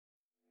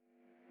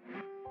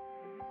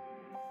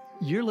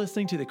You're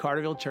listening to the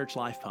Carterville Church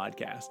Life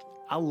Podcast.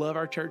 I love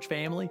our church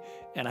family,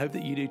 and I hope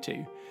that you do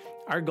too.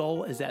 Our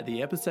goal is that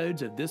the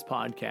episodes of this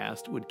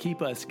podcast would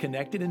keep us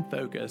connected and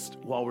focused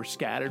while we're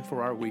scattered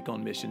for our week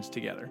on missions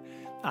together.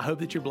 I hope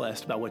that you're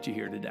blessed by what you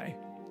hear today.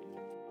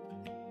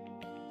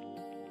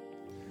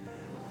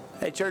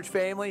 Hey, church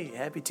family,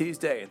 happy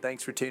Tuesday, and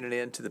thanks for tuning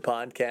in to the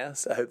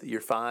podcast. I hope that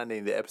you're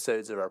finding the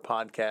episodes of our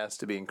podcast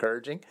to be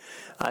encouraging.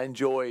 I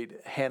enjoyed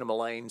Hannah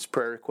Mullane's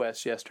prayer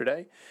request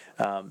yesterday.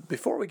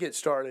 Before we get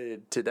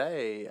started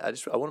today, I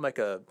want to make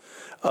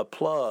a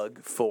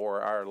plug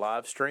for our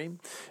live stream.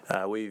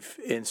 We've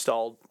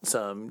installed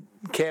some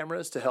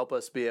cameras to help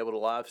us be able to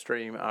live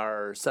stream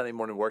our Sunday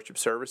morning worship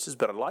services,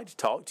 but I'd like to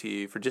talk to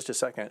you for just a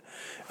second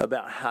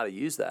about how to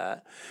use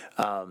that.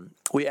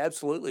 We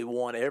absolutely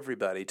want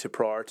everybody to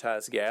prioritize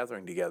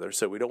gathering together,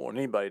 so we don't want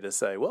anybody to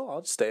say, well,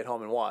 I'll just stay at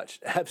home and watch.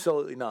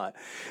 Absolutely not.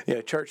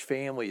 Church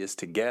family is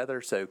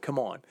together, so come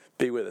on,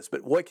 be with us.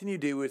 But what can you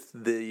do with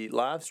the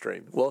live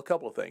stream? Well, a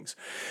couple of things.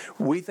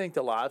 We think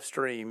the live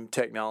stream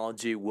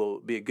technology will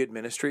be a good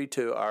ministry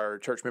to our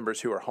church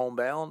members who are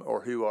homebound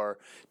or who are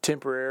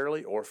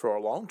temporarily or for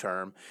a long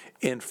term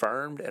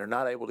infirmed and are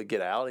not able to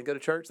get out and go to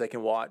church. They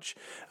can watch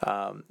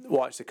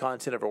the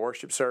content of our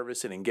worship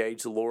service and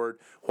engage the Lord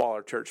while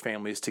our church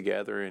family is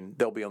together, and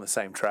they'll be on the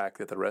same track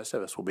that the rest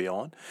of us will be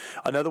on.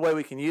 Another way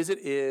we can use it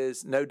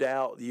is, no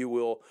doubt you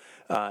will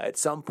at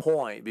some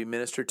point be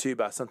ministered to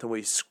by something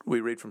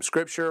we read from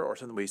Scripture or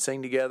something we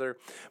sing together,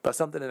 by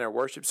something in our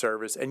worship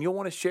service, and you'll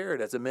want to share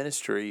it as a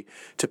ministry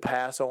to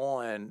pass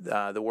on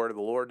the word of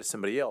the Lord to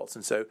somebody else.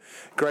 And so,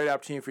 great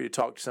opportunity for you to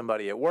talk to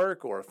somebody at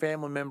work or a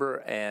family member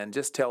and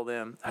just tell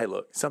them, hey,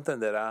 look, something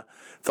that I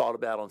thought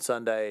about on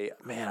Sunday,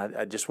 man,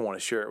 I just want to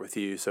share it with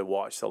you, so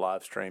watch the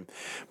live stream.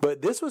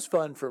 But this was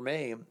fun for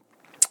me.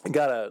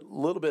 Got a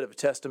little bit of a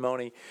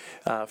testimony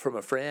from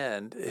a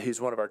friend who's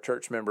one of our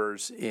church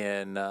members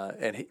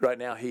right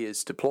now he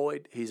is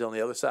deployed. He's on the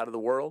other side of the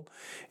world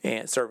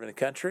and serving the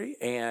country,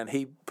 and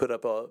he put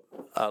up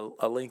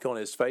a link on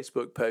his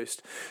Facebook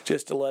post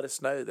just to let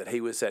us know that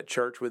he was at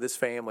church with his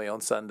family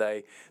on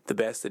Sunday, the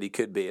best that he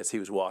could be as he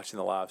was watching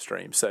the live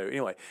stream. So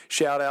anyway,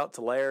 shout out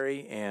to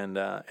Larry and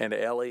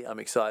to Ellie. I'm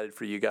excited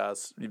for you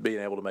guys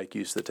being able to make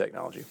use of the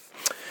technology.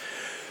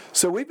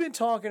 So we've been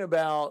talking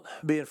about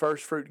being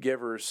first fruit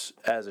givers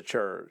as a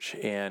church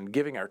and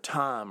giving our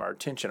time, our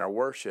attention, our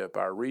worship,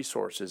 our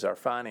resources, our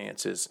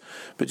finances,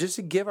 but just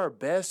to give our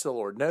best to the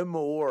Lord. No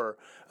more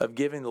of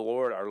giving the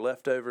Lord our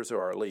leftovers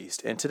or our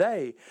least. And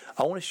today,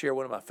 I want to share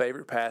one of my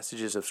favorite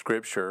passages of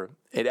Scripture.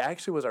 It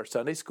actually was our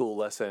Sunday school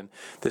lesson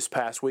this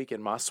past week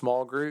in my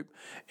small group,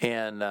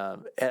 and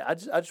I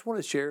just want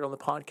to share it on the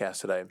podcast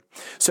today.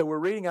 So we're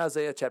reading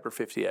Isaiah chapter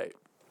 58.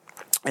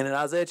 And in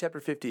Isaiah chapter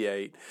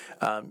 58,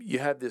 you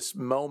have this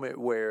moment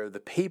where the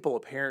people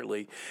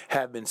apparently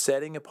have been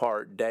setting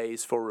apart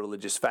days for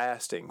religious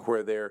fasting,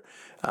 where they're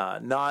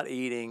not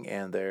eating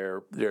and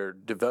they're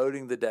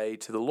devoting the day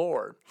to the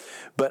Lord.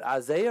 But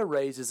Isaiah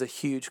raises a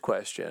huge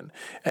question.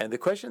 And the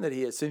question that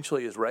he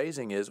essentially is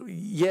raising is,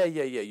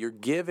 you're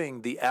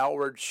giving the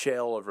outward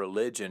shell of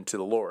religion to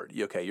the Lord.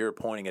 Okay, you're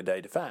appointing a day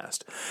to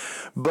fast.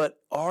 But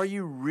are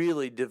you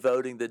really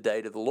devoting the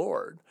day to the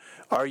Lord?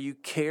 Are you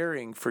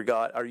caring for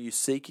God? Are you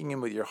seeking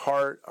Him with your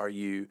heart? Are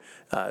you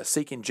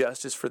seeking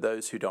justice for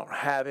those who don't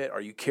have it?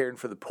 Are you caring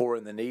for the poor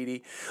and the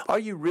needy? Are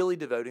you really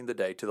devoting the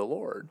day to the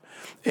Lord?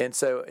 And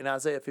so in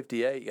Isaiah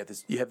 58,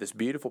 you have this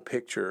beautiful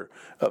picture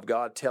of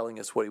God telling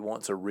us what He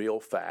wants a real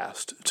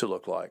fast to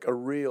look like, a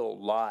real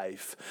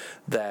life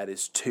that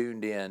is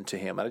tuned in to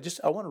Him. And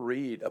I want to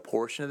read a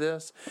portion of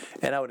this,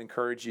 and I would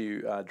encourage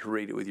you to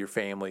read it with your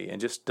family and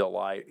just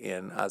delight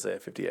in Isaiah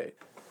 58.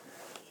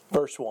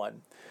 Verse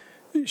 1,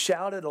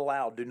 shout it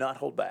aloud, do not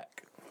hold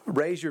back.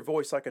 Raise your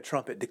voice like a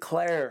trumpet.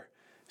 Declare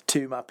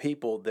to my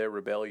people their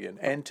rebellion,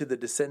 and to the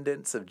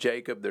descendants of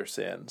Jacob their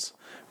sins.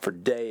 For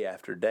day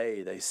after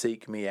day they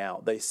seek me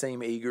out. They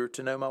seem eager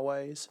to know my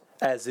ways,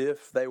 as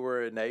if they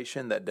were a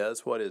nation that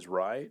does what is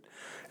right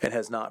and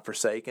has not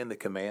forsaken the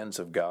commands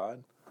of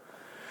God.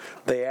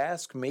 They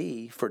ask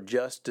me for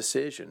just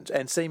decisions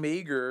and seem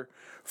eager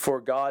for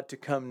God to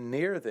come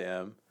near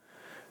them.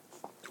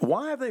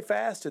 Why have they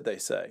fasted, they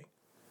say,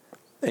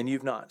 and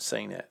you've not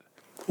seen it?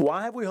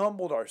 Why have we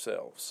humbled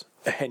ourselves,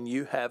 and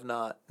you have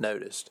not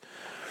noticed?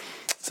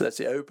 So that's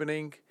the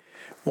opening.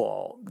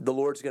 Well, the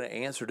Lord's going to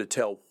answer to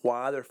tell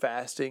why their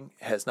fasting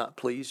has not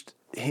pleased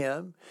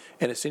Him.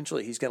 And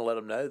essentially, He's going to let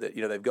them know that,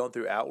 they've gone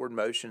through outward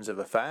motions of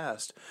a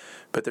fast,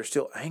 but they're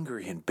still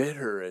angry and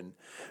bitter and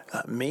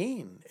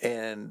mean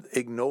and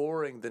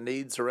ignoring the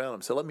needs around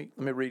them. So let me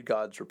read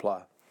God's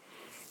reply.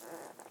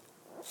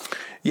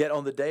 Yet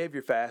on the day of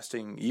your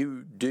fasting,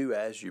 you do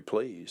as you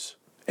please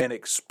and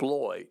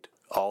exploit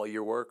all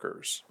your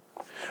workers.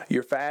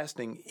 Your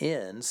fasting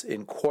ends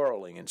in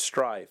quarreling and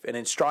strife and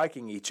in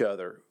striking each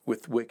other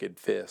with wicked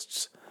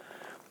fists.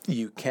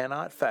 You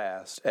cannot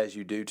fast as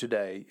you do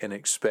today and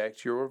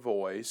expect your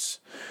voice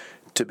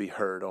to be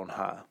heard on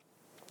high.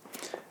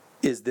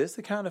 Is this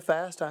the kind of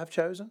fast I have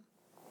chosen?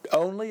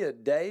 only a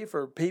day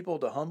for people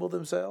to humble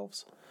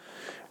themselves?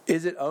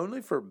 Is it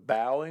only for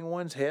bowing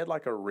one's head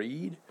like a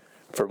reed?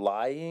 For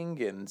lying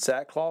in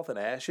sackcloth and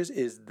ashes?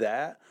 Is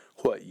that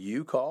what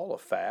you call a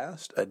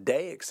fast? A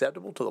day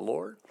acceptable to the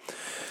Lord?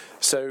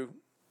 So,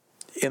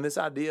 in this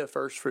idea of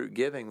first fruit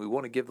giving, we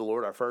want to give the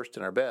Lord our first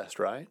and our best,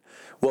 right?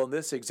 Well, in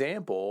this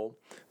example,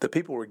 the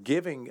people were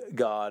giving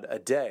God a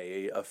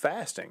day of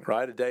fasting,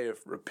 right? A day of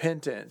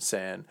repentance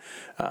and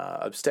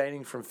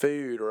abstaining from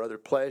food or other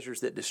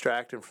pleasures that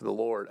distract them from the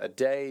Lord. A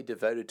day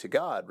devoted to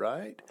God,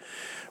 right?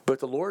 But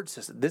the Lord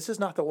says, this is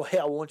not the way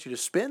I want you to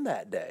spend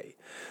that day.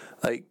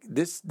 Like,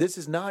 this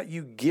is not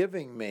you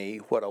giving me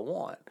what I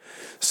want.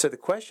 So the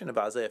question of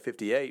Isaiah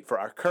 58 for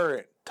our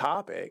current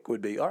topic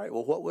would be, all right,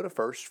 well, what would a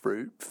first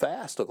fruit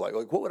fast look like?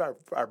 Like, what would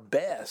our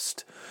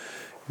best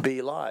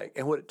be like?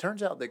 And what it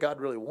turns out that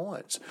God really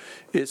wants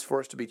is for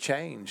us to be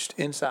changed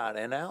inside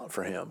and out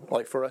for Him,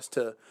 like for us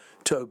to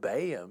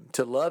obey Him,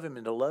 to love Him,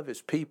 and to love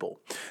His people.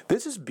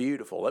 This is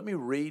beautiful. Let me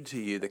read to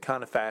you the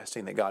kind of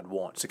fasting that God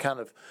wants, the kind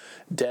of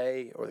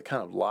day or the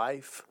kind of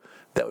life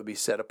that would be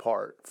set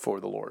apart for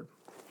the Lord.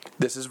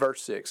 This is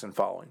verse 6 and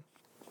following.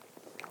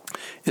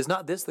 Is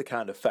not this the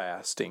kind of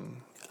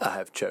fasting I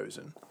have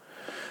chosen?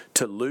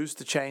 To loose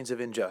the chains of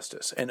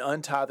injustice and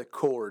untie the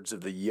cords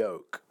of the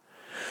yoke,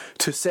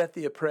 to set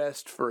the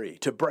oppressed free,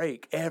 to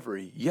break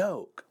every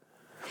yoke.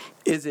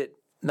 Is it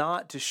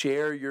not to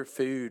share your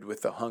food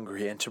with the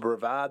hungry and to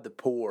provide the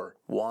poor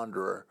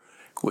wanderer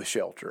with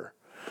shelter?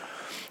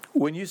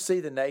 When you see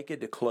the naked,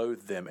 to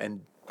clothe them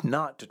and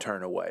not to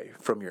turn away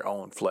from your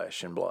own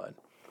flesh and blood.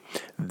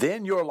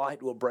 Then your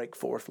light will break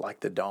forth like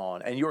the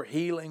dawn, and your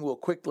healing will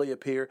quickly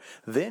appear.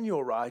 Then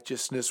your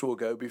righteousness will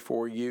go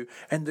before you,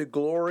 and the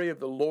glory of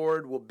the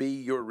Lord will be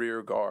your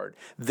rear guard.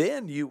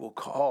 Then you will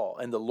call,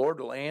 and the Lord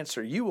will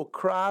answer. You will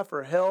cry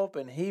for help,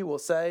 and He will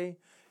say,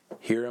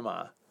 here am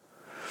I.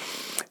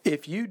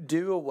 If you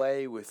do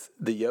away with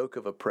the yoke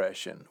of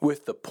oppression,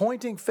 with the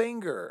pointing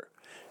finger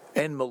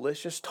and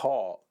malicious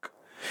talk,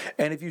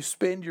 and if you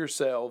spend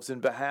yourselves in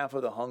behalf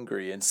of the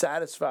hungry and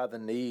satisfy the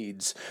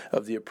needs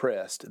of the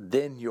oppressed,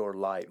 then your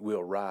light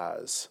will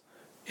rise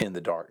in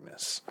the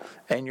darkness,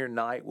 and your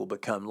night will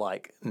become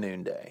like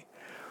noonday.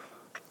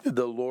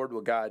 The Lord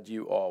will guide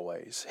you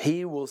always.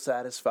 He will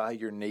satisfy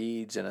your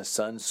needs in a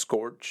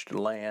sun-scorched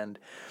land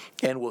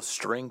and will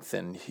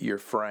strengthen your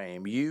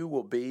frame. You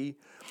will be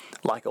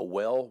like a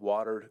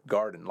well-watered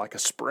garden, like a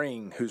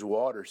spring whose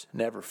waters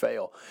never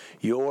fail.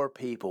 Your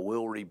people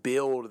will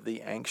rebuild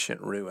the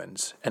ancient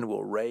ruins and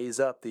will raise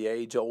up the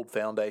age-old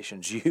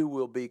foundations. You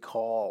will be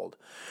called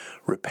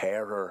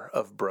repairer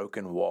of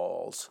broken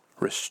walls,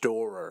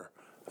 restorer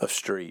of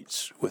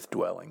streets with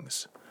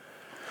dwellings.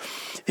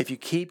 If you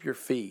keep your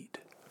feet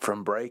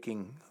from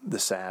breaking the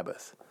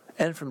Sabbath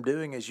and from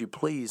doing as you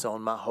please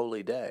on my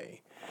holy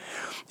day,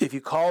 if you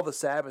call the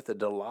Sabbath a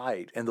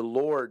delight and the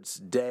Lord's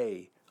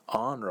day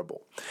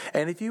honorable,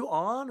 and if you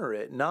honor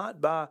it not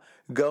by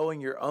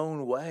going your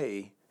own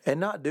way and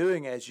not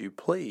doing as you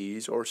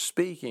please or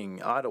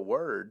speaking idle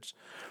words,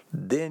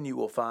 then you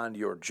will find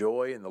your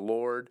joy in the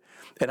Lord,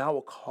 and I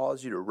will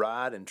cause you to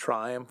ride in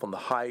triumph on the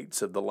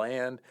heights of the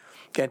land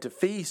and to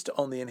feast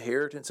on the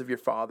inheritance of your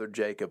father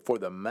Jacob, for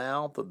the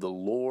mouth of the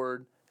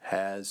Lord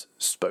has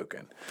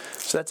spoken.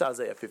 So that's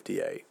Isaiah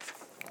 58.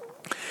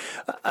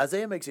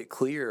 Isaiah makes it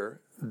clear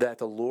that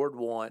the Lord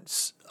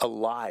wants a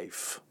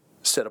life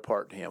set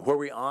apart to Him, where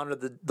we honor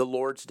the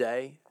Lord's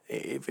day,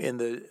 in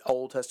the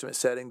Old Testament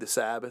setting, the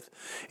Sabbath,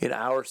 in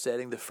our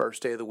setting, the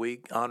first day of the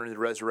week, honoring the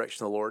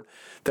resurrection of the Lord,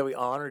 that we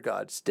honor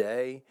God's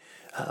day,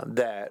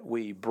 that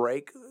we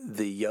break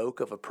the yoke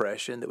of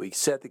oppression, that we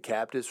set the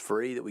captives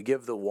free, that we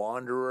give the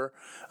wanderer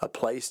a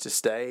place to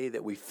stay,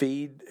 that we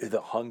feed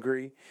the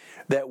hungry,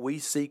 that we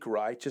seek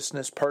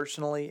righteousness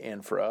personally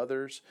and for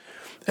others.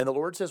 And the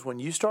Lord says, when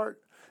you start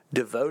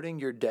devoting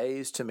your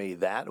days to me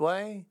that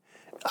way,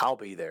 I'll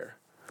be there.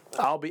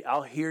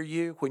 I'll hear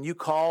you. When you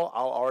call,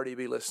 I'll already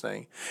be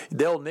listening.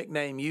 They'll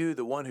nickname you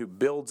the one who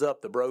builds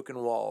up the broken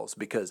walls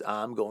because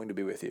I'm going to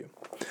be with you.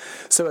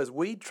 So as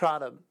we try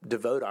to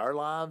devote our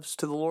lives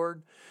to the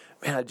Lord,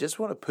 man, I just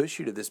want to push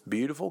you to this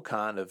beautiful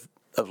kind of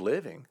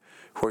living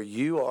where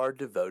you are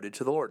devoted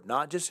to the Lord,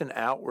 not just in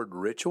outward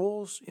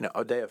rituals,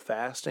 a day of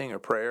fasting or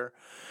prayer,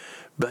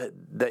 but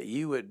that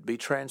you would be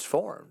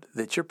transformed,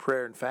 that your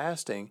prayer and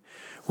fasting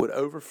would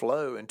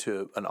overflow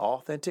into an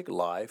authentic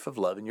life of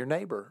loving your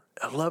neighbor,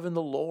 of loving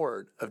the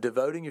Lord, of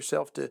devoting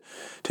yourself to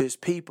His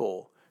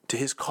people, to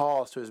His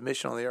cause, to His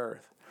mission on the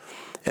earth.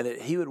 And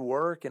that He would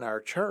work in our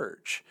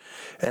church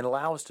and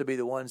allow us to be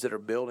the ones that are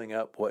building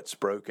up what's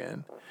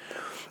broken.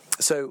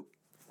 So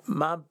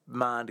my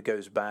mind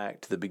goes back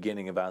to the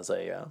beginning of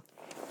Isaiah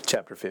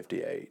chapter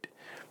 58.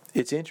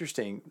 It's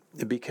interesting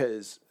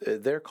because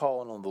they're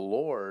calling on the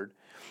Lord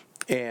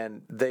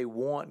and they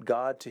want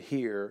God to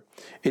hear.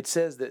 It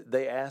says that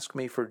they ask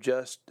me for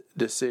just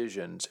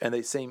decisions and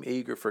they seem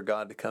eager for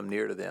God to come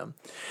near to them.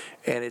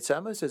 And it's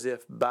almost as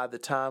if by the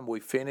time we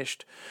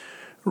finished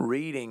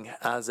reading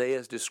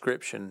Isaiah's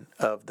description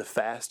of the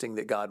fasting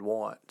that God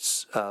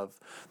wants, of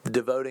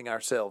devoting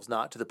ourselves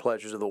not to the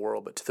pleasures of the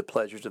world, but to the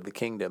pleasures of the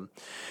kingdom,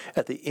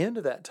 at the end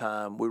of that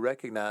time, we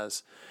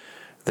recognize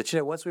that,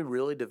 once we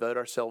really devote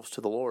ourselves to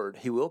the Lord,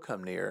 He will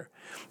come near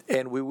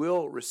and we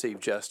will receive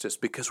justice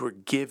because we're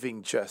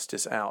giving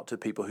justice out to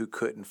people who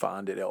couldn't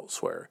find it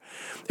elsewhere.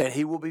 And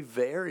He will be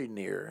very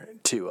near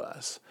to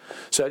us.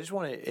 So I just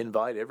want to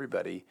invite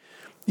everybody,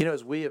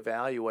 as we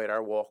evaluate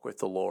our walk with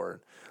the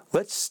Lord,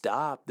 let's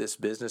stop this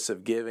business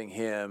of giving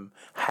Him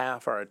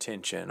half our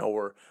attention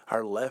or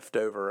our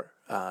leftover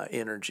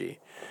energy.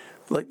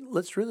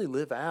 Let's really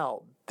live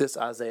out this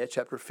Isaiah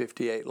chapter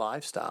 58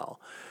 lifestyle,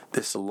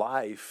 this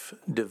life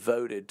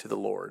devoted to the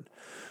Lord.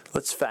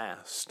 Let's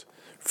fast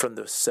from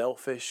the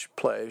selfish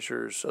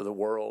pleasures of the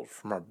world,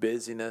 from our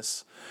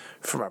busyness,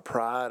 from our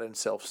pride and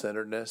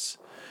self-centeredness,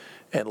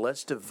 and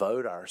let's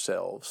devote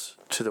ourselves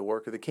to the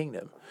work of the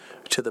kingdom,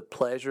 to the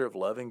pleasure of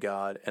loving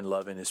God and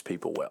loving His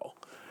people well.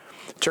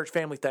 Church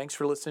family, thanks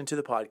for listening to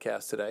the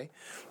podcast today.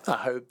 I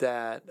hope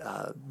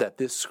that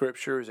this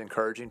scripture is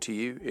encouraging to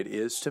you. It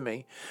is to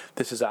me.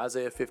 This is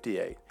Isaiah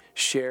 58.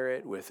 Share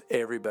it with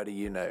everybody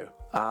you know.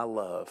 I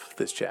love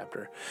this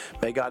chapter.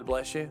 May God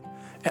bless you,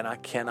 and I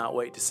cannot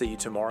wait to see you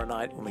tomorrow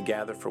night when we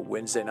gather for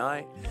Wednesday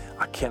night.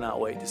 I cannot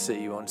wait to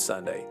see you on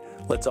Sunday.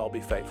 Let's all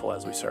be faithful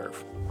as we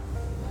serve.